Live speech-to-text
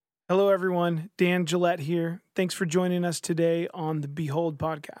Hello, everyone. Dan Gillette here. Thanks for joining us today on the Behold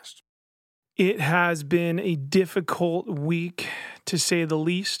podcast. It has been a difficult week, to say the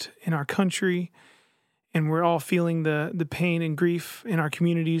least, in our country, and we're all feeling the pain and grief in our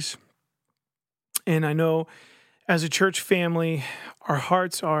communities. And I know as a church family, our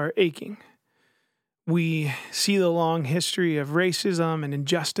hearts are aching. We see the long history of racism and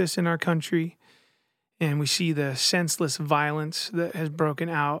injustice in our country, and we see the senseless violence that has broken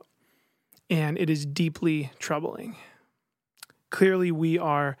out. And it is deeply troubling. Clearly, we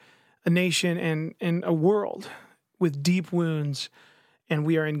are a nation and a world with deep wounds, and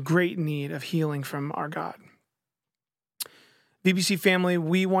we are in great need of healing from our God. VBC family,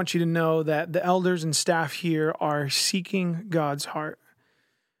 we want you to know that the elders and staff here are seeking God's heart.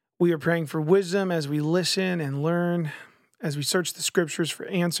 We are praying for wisdom as we listen and learn, as we search the scriptures for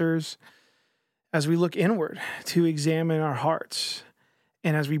answers, as we look inward to examine our hearts,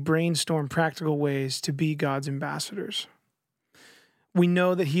 and as we brainstorm practical ways to be God's ambassadors. We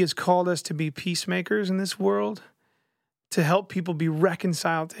know that He has called us to be peacemakers in this world, to help people be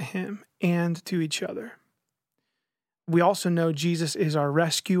reconciled to Him and to each other. We also know Jesus is our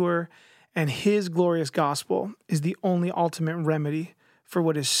rescuer, and His glorious gospel is the only ultimate remedy for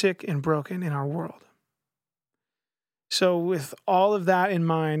what is sick and broken in our world. So with all of that in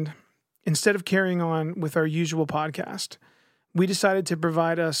mind, instead of carrying on with our usual podcast, we decided to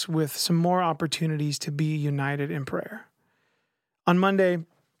provide us with some more opportunities to be united in prayer. On Monday,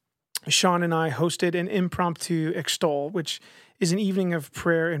 Sean and I hosted an impromptu extol, which is an evening of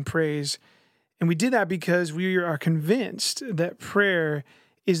prayer and praise. And we did that because we are convinced that prayer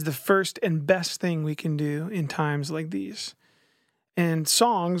is the first and best thing we can do in times like these. And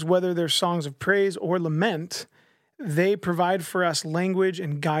songs, whether they're songs of praise or lament, they provide for us language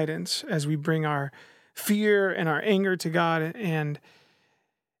and guidance as we bring our fear and our anger to God, and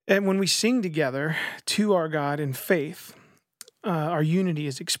when we sing together to our God in faith, our unity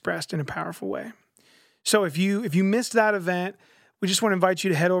is expressed in a powerful way. So if you missed that event, we just want to invite you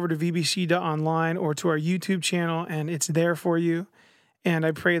to head over to vbc.online or to our YouTube channel, and it's there for you, and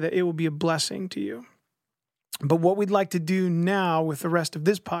I pray that it will be a blessing to you. But what we'd like to do now with the rest of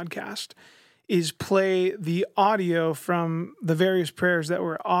this podcast is play the audio from the various prayers that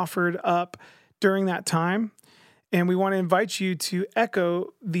were offered up during that time, and we want to invite you to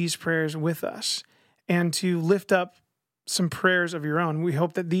echo these prayers with us and to lift up some prayers of your own. We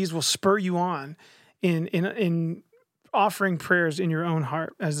hope that these will spur you on in offering prayers in your own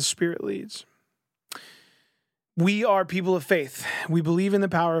heart as the Spirit leads. We are people of faith. We believe in the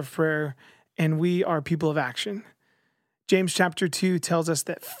power of prayer, and we are people of action. James chapter 2 tells us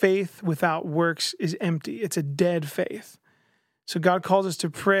that faith without works is empty. It's a dead faith. So God calls us to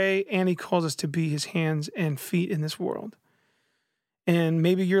pray, and He calls us to be His hands and feet in this world. And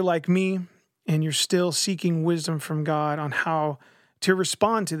maybe you're like me, and you're still seeking wisdom from God on how to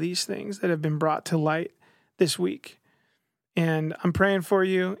respond to these things that have been brought to light this week. And I'm praying for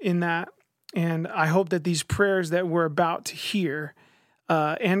you in that, and I hope that these prayers that we're about to hear,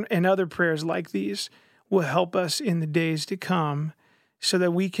 and other prayers like these, will help us in the days to come so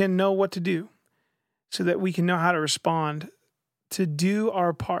that we can know what to do, so that we can know how to respond, to do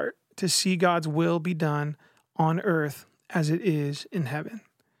our part to see God's will be done on earth as it is in heaven.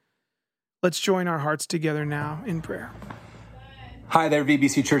 Let's join our hearts together now in prayer. Hi there,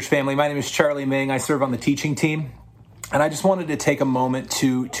 VBC Church family. My name is Charlie Ming. I serve on the teaching team. And I just wanted to take a moment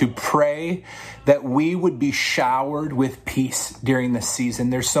to pray that we would be showered with peace during this season.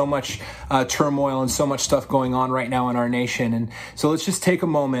 There's so much turmoil and so much stuff going on right now in our nation. And so let's just take a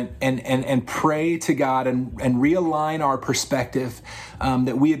moment and pray to God and realign our perspective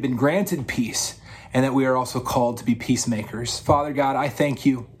that we have been granted peace and that we are also called to be peacemakers. Father God, I thank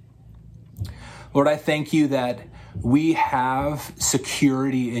you. Lord, I thank you that we have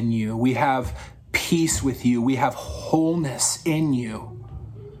security in you. We have peace with you. We have wholeness in you.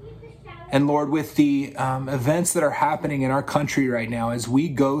 And Lord, with the events that are happening in our country right now, as we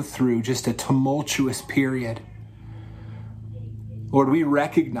go through just a tumultuous period, Lord, we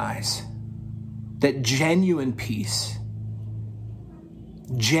recognize that genuine peace,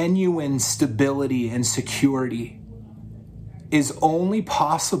 genuine stability and security is only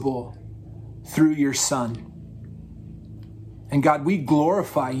possible through your Son. And God, we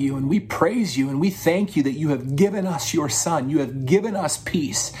glorify you and we praise you and we thank you that you have given us your Son. You have given us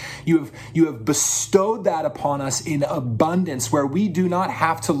peace. You have bestowed that upon us in abundance, where we do not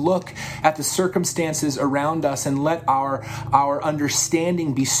have to look at the circumstances around us and let our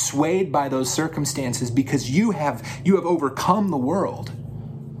understanding be swayed by those circumstances, because you have overcome the world.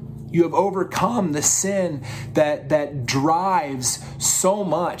 You have overcome the sin that drives so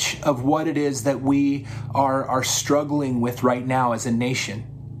much of what it is that we are struggling with right now as a nation.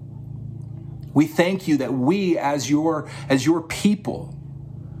 We thank you that we, as your people,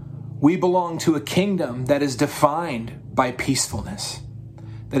 we belong to a kingdom that is defined by peacefulness,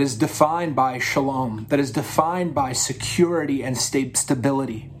 that is defined by shalom, that is defined by security and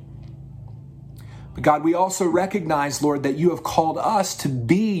stability. But God, we also recognize, Lord, that you have called us to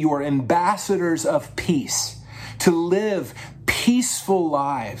be your ambassadors of peace, to live peaceful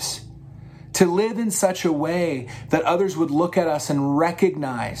lives, to live in such a way that others would look at us and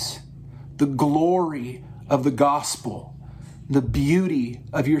recognize the glory of the gospel, the beauty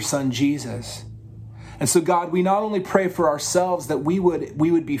of your Son, Jesus. And so, God, we not only pray for ourselves that we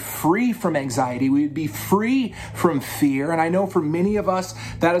would be free from anxiety, we would be free from fear. And I know for many of us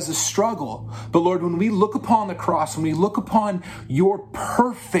that is a struggle. But Lord, when we look upon the cross, when we look upon your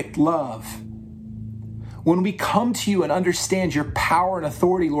perfect love, when we come to you and understand your power and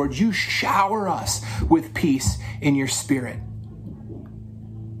authority, Lord, you shower us with peace in your Spirit.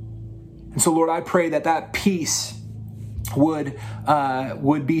 And so, Lord, I pray that peace would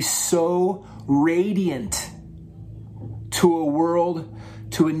be so radiant to a world,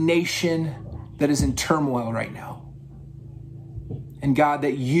 to a nation that is in turmoil right now. And God,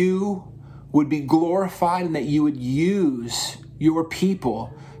 that you would be glorified and that you would use your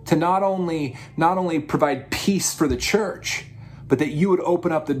people to not only provide peace for the church, but that you would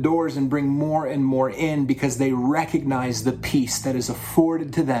open up the doors and bring more and more in because they recognize the peace that is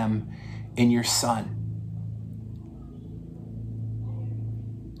afforded to them in your Son.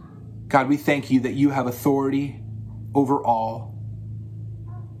 God, we thank you that you have authority over all.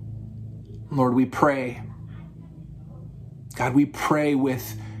 Lord, we pray. God, we pray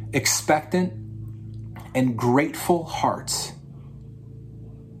with expectant and grateful hearts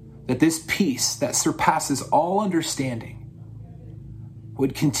that this peace that surpasses all understanding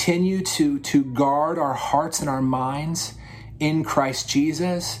would continue to guard our hearts and our minds in Christ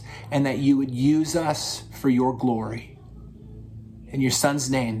Jesus, and that you would use us for your glory. In your Son's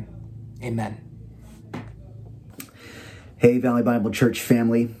name, amen. Hey, Valley Bible Church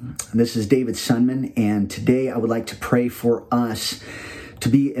family. This is David Sunman, and today I would like to pray for us to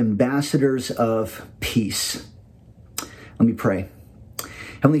be ambassadors of peace. Let me pray.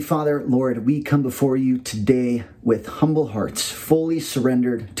 Heavenly Father, Lord, we come before you today with humble hearts, fully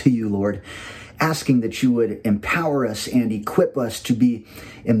surrendered to you, Lord, asking that you would empower us and equip us to be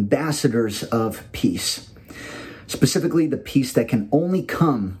ambassadors of peace. Specifically, the peace that can only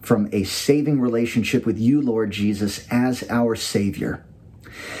come from a saving relationship with you, Lord Jesus, as our Savior.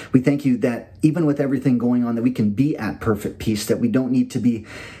 We thank you that even with everything going on, that we can be at perfect peace, that we don't need to be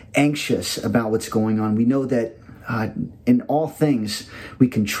anxious about what's going on. We know that in all things, we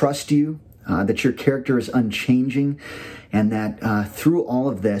can trust you, that your character is unchanging, and that through all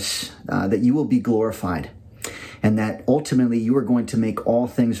of this, that you will be glorified, and that ultimately you are going to make all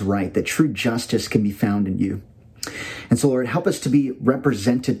things right, that true justice can be found in you. And so, Lord, help us to be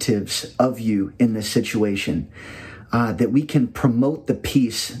representatives of you in this situation, that we can promote the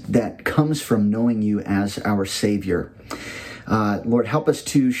peace that comes from knowing you as our Savior. Lord, help us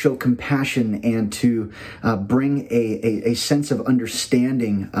to show compassion and to bring a sense of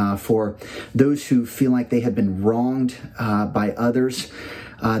understanding for those who feel like they have been wronged by others,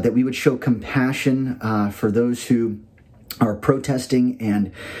 that we would show compassion for those who are protesting.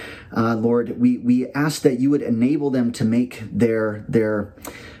 And Lord, we ask that you would enable them to make their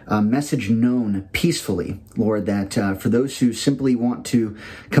message known peacefully, Lord, that for those who simply want to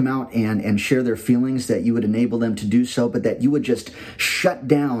come out and share their feelings, that you would enable them to do so, but that you would just shut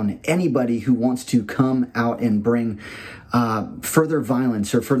down anybody who wants to come out and bring further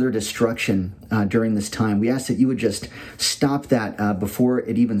violence or further destruction during this time. We ask that you would just stop that before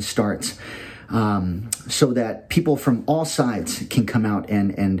it even starts. So that people from all sides can come out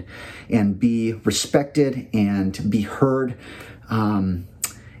and be respected and be heard,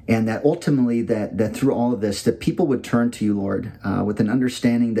 and that ultimately that through all of this, that people would turn to you, Lord, with an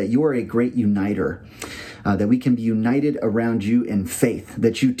understanding that you are a great uniter, that we can be united around you in faith,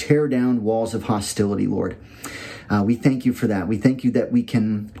 that you tear down walls of hostility, Lord. We thank you for that. We thank you that we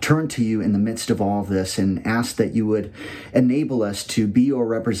can turn to you in the midst of all of this and ask that you would enable us to be your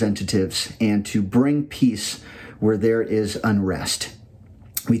representatives and to bring peace where there is unrest.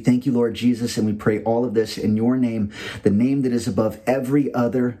 We thank you, Lord Jesus, and we pray all of this in your name, the name that is above every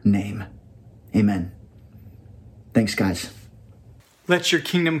other name. Amen. Thanks, guys. Let your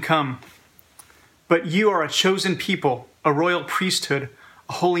kingdom come. But you are a chosen people, a royal priesthood,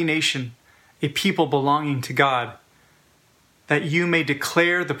 a holy nation, a people belonging to God, that you may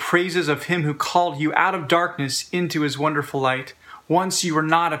declare the praises of him who called you out of darkness into his wonderful light. Once you were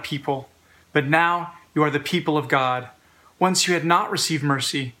not a people, but now you are the people of God. Once you had not received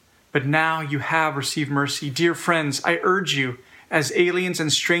mercy, but now you have received mercy. Dear friends, I urge you, as aliens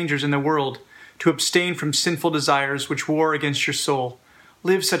and strangers in the world, to abstain from sinful desires which war against your soul.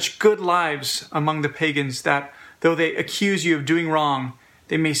 Live such good lives among the pagans that, though they accuse you of doing wrong,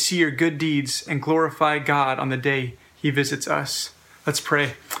 they may see your good deeds and glorify God on the day he visits us. Let's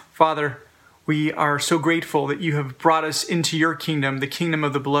pray. Father, we are so grateful that you have brought us into your kingdom, the kingdom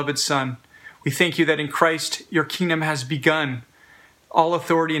of the beloved Son. We thank you that in Christ your kingdom has begun. All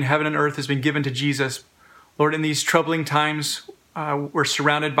authority in heaven and earth has been given to Jesus. Lord, in these troubling times, we're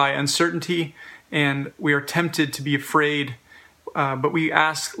surrounded by uncertainty and we are tempted to be afraid. But we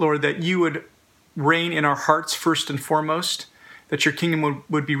ask, Lord, that you would reign in our hearts first and foremost, that your kingdom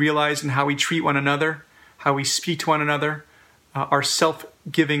would be realized in how we treat one another, how we speak to one another, our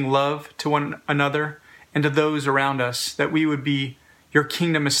self-giving love to one another and to those around us, that we would be your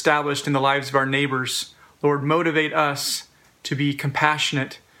kingdom established in the lives of our neighbors. Lord, motivate us to be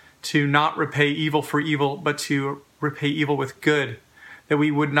compassionate, to not repay evil for evil, but to repay evil with good, that we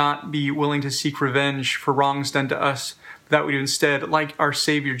would not be willing to seek revenge for wrongs done to us, that we would instead, like our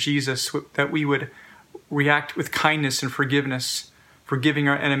Savior Jesus, that we would react with kindness and forgiveness, forgiving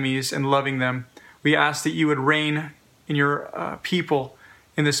our enemies and loving them. We ask that you would reign in your people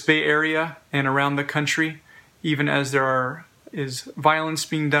in this Bay Area and around the country, even as there is violence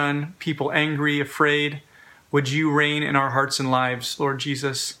being done, people angry, afraid. Would you reign in our hearts and lives, Lord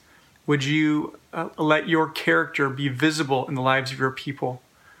Jesus? Would you let your character be visible in the lives of your people?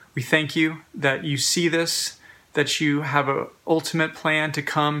 We thank you that you see this, that you have an ultimate plan to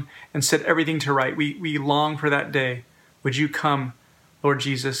come and set everything to right. We long for that day. Would you come, Lord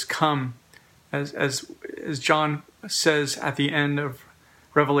Jesus, come, as John says at the end of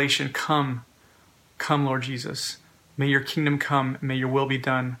Revelation, come, Lord Jesus. May your kingdom come, and may your will be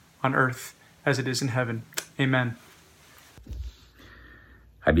done on earth as it is in heaven. Amen.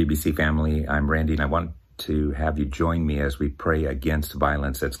 Hi, BBC family. I'm Randy, and I want to have you join me as we pray against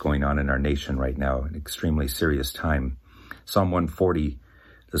violence that's going on in our nation right now, an extremely serious time. Psalm 140,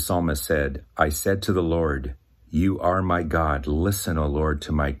 the psalmist said, I said to the Lord, you are my God. Listen, O Lord,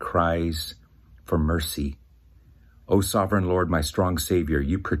 to my cries for mercy. O sovereign Lord, my strong Savior,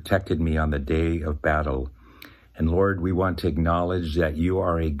 you protected me on the day of battle. And Lord, we want to acknowledge that you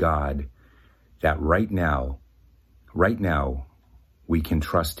are a God that right now, we can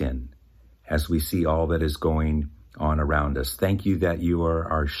trust in as we see all that is going on around us. Thank you that you are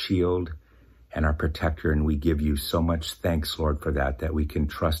our shield and our protector, and we give you so much thanks, Lord, for that we can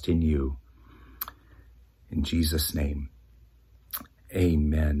trust in you. In Jesus' name,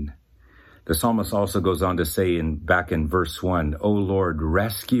 amen. The psalmist also goes on to say back in verse 1, O Lord,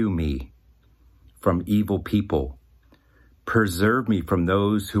 rescue me from evil people. Preserve me from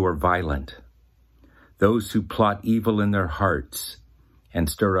those who are violent, those who plot evil in their hearts and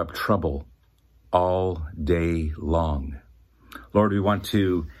stir up trouble all day long. Lord, we want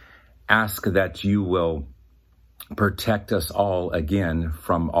to ask that you will protect us all again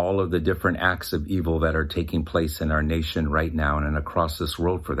from all of the different acts of evil that are taking place in our nation right now and across this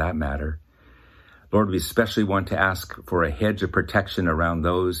world for that matter. Lord, we especially want to ask for a hedge of protection around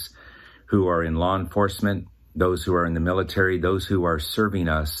those who are in law enforcement, those who are in the military, those who are serving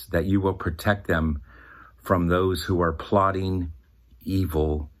us, that you will protect them from those who are plotting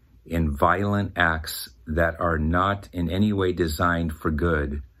evil in violent acts that are not in any way designed for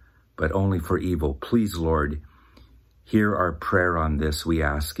good, but only for evil. Please, Lord, hear our prayer on this, we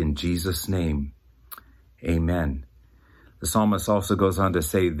ask in Jesus' name. Amen. The psalmist also goes on to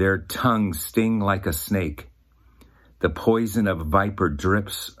say, their tongues sting like a snake. The poison of a viper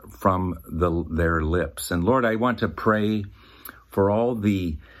drips from their lips. And Lord, I want to pray for all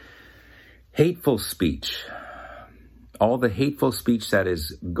the hateful speech, that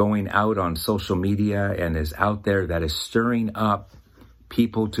is going out on social media and is out there that is stirring up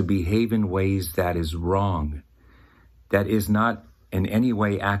people to behave in ways that is wrong, that is not in any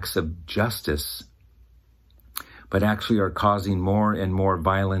way acts of justice, but actually are causing more and more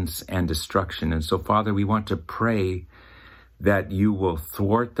violence and destruction. And so, Father, we want to pray that you will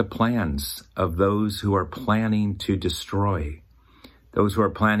thwart the plans of those who are planning to destroy, those who are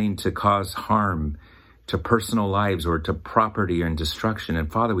planning to cause harm to personal lives or to property and destruction.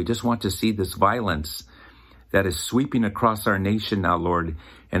 And Father, we just want to see this violence that is sweeping across our nation now, Lord,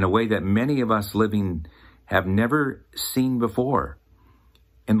 in a way that many of us living have never seen before.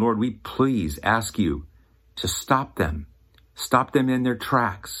 And Lord, we please ask you to stop them in their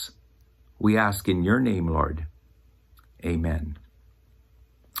tracks. We ask in your name, Lord. Amen.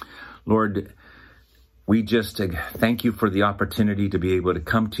 Lord, we just thank you for the opportunity to be able to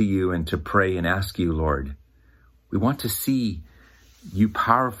come to you and to pray and ask you, Lord. We want to see you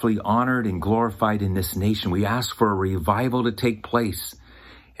powerfully honored and glorified in this nation. We ask for a revival to take place.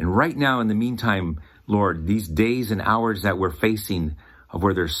 And right now, in the meantime, Lord, these days and hours that we're facing of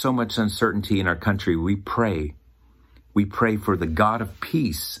where there's so much uncertainty in our country, we pray for the God of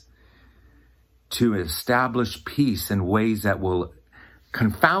peace to establish peace in ways that will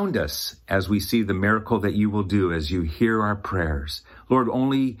confound us as we see the miracle that you will do as you hear our prayers. Lord,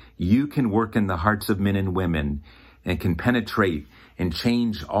 only you can work in the hearts of men and women and can penetrate and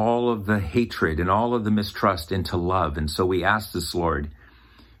change all of the hatred and all of the mistrust into love. And so we ask this, Lord,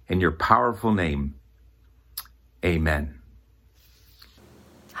 in your powerful name. Amen.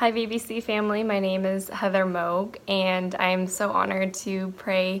 Hi, VBC family. My name is Heather Moog, and I'm so honored to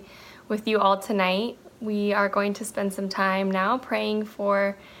pray with you all tonight. We are going to spend some time now praying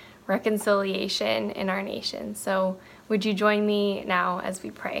for reconciliation in our nation. So would you join me now as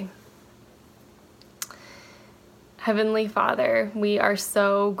we pray? Heavenly Father, we are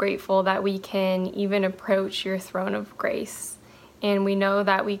so grateful that we can even approach your throne of grace. And we know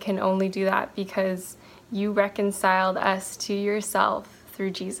that we can only do that because you reconciled us to yourself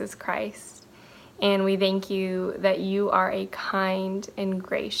through Jesus Christ. And we thank you that you are a kind and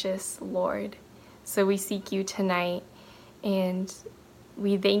gracious Lord. So we seek you tonight, and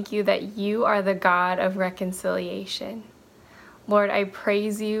we thank you that you are the God of reconciliation. Lord, I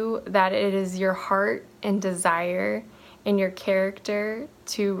praise you that it is your heart and desire and your character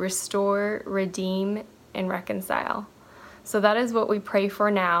to restore, redeem, and reconcile. So that is what we pray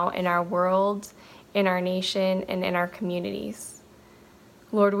for now in our world, in our nation, and in our communities.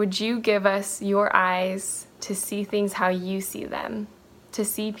 Lord, would you give us your eyes to see things how you see them, to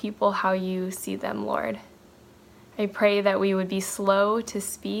see people how you see them, Lord. I pray that we would be slow to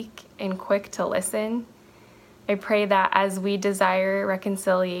speak and quick to listen. I pray that as we desire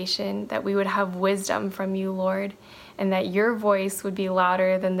reconciliation, that we would have wisdom from you, Lord, and that your voice would be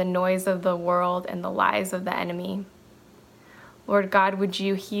louder than the noise of the world and the lies of the enemy. Lord God, would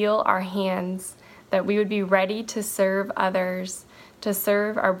you heal our hands, that we would be ready to serve others, to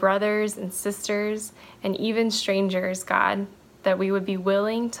serve our brothers and sisters, and even strangers, God, that we would be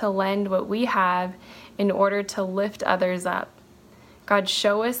willing to lend what we have in order to lift others up. God,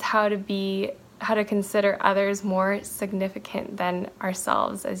 show us how to consider others more significant than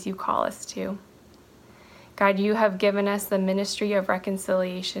ourselves as you call us to. God, you have given us the ministry of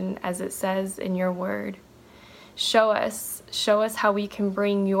reconciliation as it says in your word. Show us how we can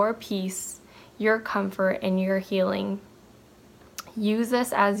bring your peace, your comfort, and your healing. Use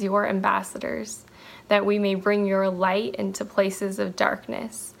us as your ambassadors, that we may bring your light into places of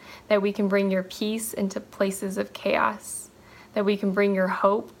darkness, that we can bring your peace into places of chaos, that we can bring your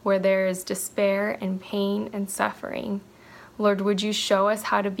hope where there is despair and pain and suffering. Lord, would you show us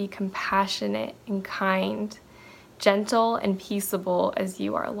how to be compassionate and kind, gentle and peaceable as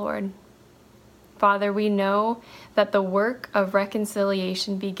you are, Lord. Father, we know that the work of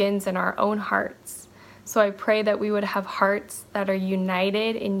reconciliation begins in our own hearts. So I pray that we would have hearts that are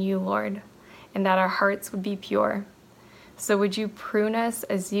united in you, Lord, and that our hearts would be pure. So would you prune us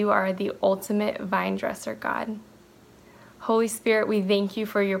as you are the ultimate vine dresser, God. Holy Spirit, we thank you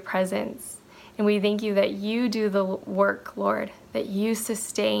for your presence, and we thank you that you do the work, Lord, that you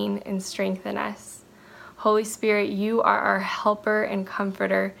sustain and strengthen us. Holy Spirit, you are our helper and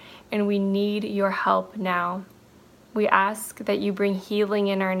comforter, and we need your help now. We ask that you bring healing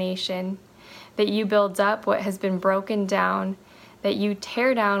in our nation, that you build up what has been broken down, that you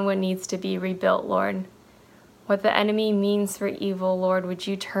tear down what needs to be rebuilt, Lord. What the enemy means for evil, Lord, would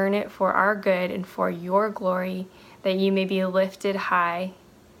you turn it for our good and for your glory, that you may be lifted high.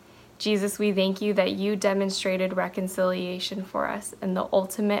 Jesus, we thank you that you demonstrated reconciliation for us in the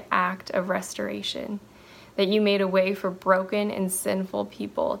ultimate act of restoration, that you made a way for broken and sinful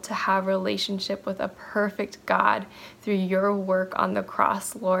people to have relationship with a perfect God through your work on the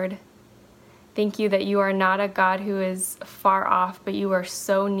cross, Lord. Thank you that you are not a God who is far off, but you are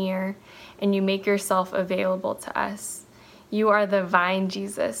so near, and you make yourself available to us. You are the vine,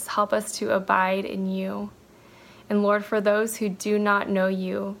 Jesus. Help us to abide in you. And Lord, for those who do not know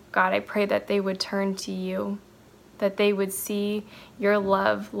you, God, I pray that they would turn to you, that they would see your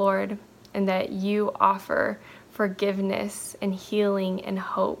love, Lord, and that you offer forgiveness and healing and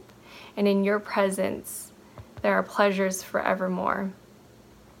hope. And in your presence, there are pleasures forevermore.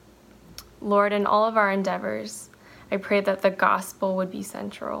 Lord, in all of our endeavors, I pray that the gospel would be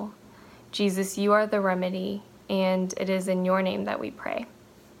central. Jesus, you are the remedy, and it is in your name that we pray.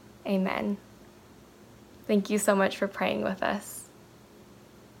 Amen. Thank you so much for praying with us.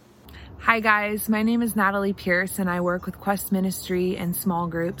 Hi guys, my name is Natalie Pierce and I work with Quest Ministry and small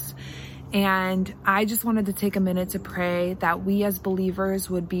groups. And I just wanted to take a minute to pray that we as believers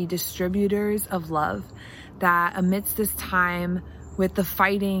would be distributors of love, that amidst this time with the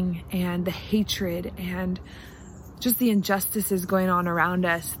fighting and the hatred and just the injustices going on around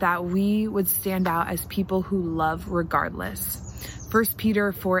us, that we would stand out as people who love regardless. 1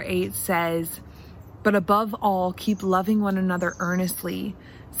 Peter 4:8 says, "But above all, keep loving one another earnestly,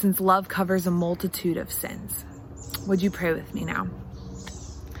 since love covers a multitude of sins." Would you pray with me now?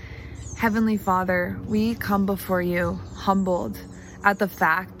 Heavenly Father, we come before you humbled at the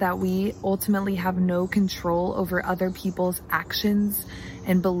fact that we ultimately have no control over other people's actions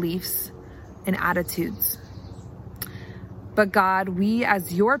and beliefs and attitudes. But God, we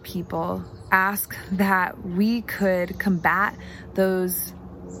as your people ask that we could combat those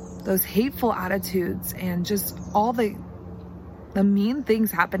hateful attitudes and just all the mean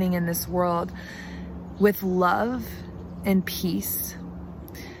things happening in this world with love and peace.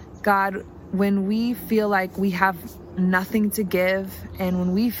 God, when we feel like we have nothing to give and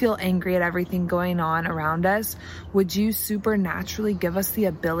when we feel angry at everything going on around us, would you supernaturally give us the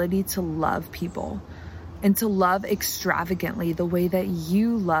ability to love people and to love extravagantly the way that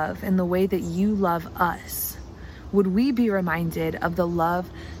you love and the way that you love us? Would we be reminded of the love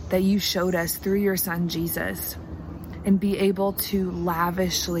that you showed us through your son, Jesus, and be able to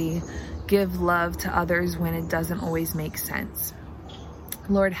lavishly give love to others when it doesn't always make sense?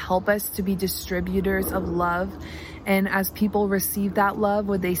 Lord, help us to be distributors of love. And as people receive that love,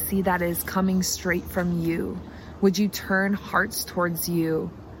 would they see that it is coming straight from you? Would you turn hearts towards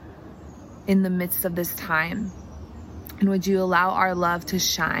you in the midst of this time? And would you allow our love to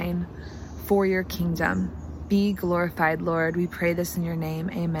shine for your kingdom? Be glorified, Lord. We pray this in your name.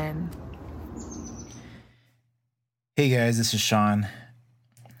 Amen. Hey guys, this is Sean.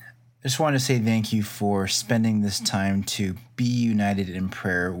 I just wanted to say thank you for spending this time to be united in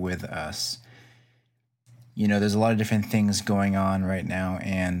prayer with us. You know, there's a lot of different things going on right now,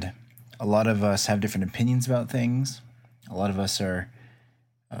 and a lot of us have different opinions about things. A lot of us are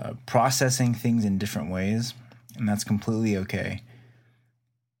processing things in different ways, and that's completely okay.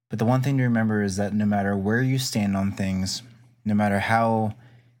 But the one thing to remember is that no matter where you stand on things, no matter how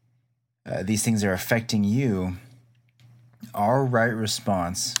these things are affecting you, our right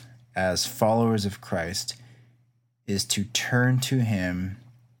response as followers of Christ is to turn to Him,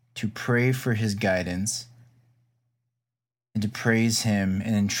 to pray for His guidance, and to praise Him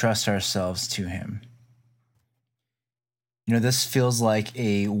and entrust ourselves to Him. You know, this feels like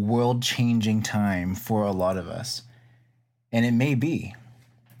a world-changing time for a lot of us, and it may be,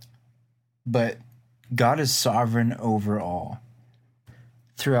 but God is sovereign over all.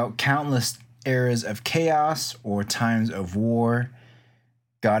 Throughout countless eras of chaos or times of war,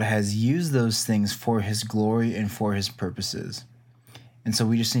 God has used those things for His glory and for His purposes. And so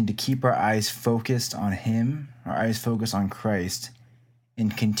we just need to keep our eyes focused on Him, our eyes focused on Christ,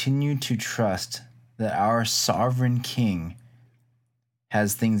 and continue to trust that our sovereign King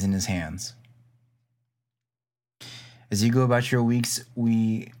has things in His hands. As you go about your weeks,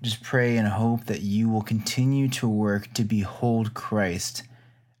 we just pray and hope that you will continue to work to behold Christ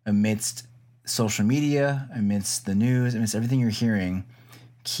amidst social media, amidst the news, amidst everything you're hearing.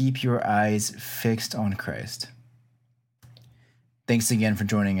 Keep your eyes fixed on Christ. Thanks again for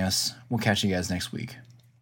joining us. We'll catch you guys next week.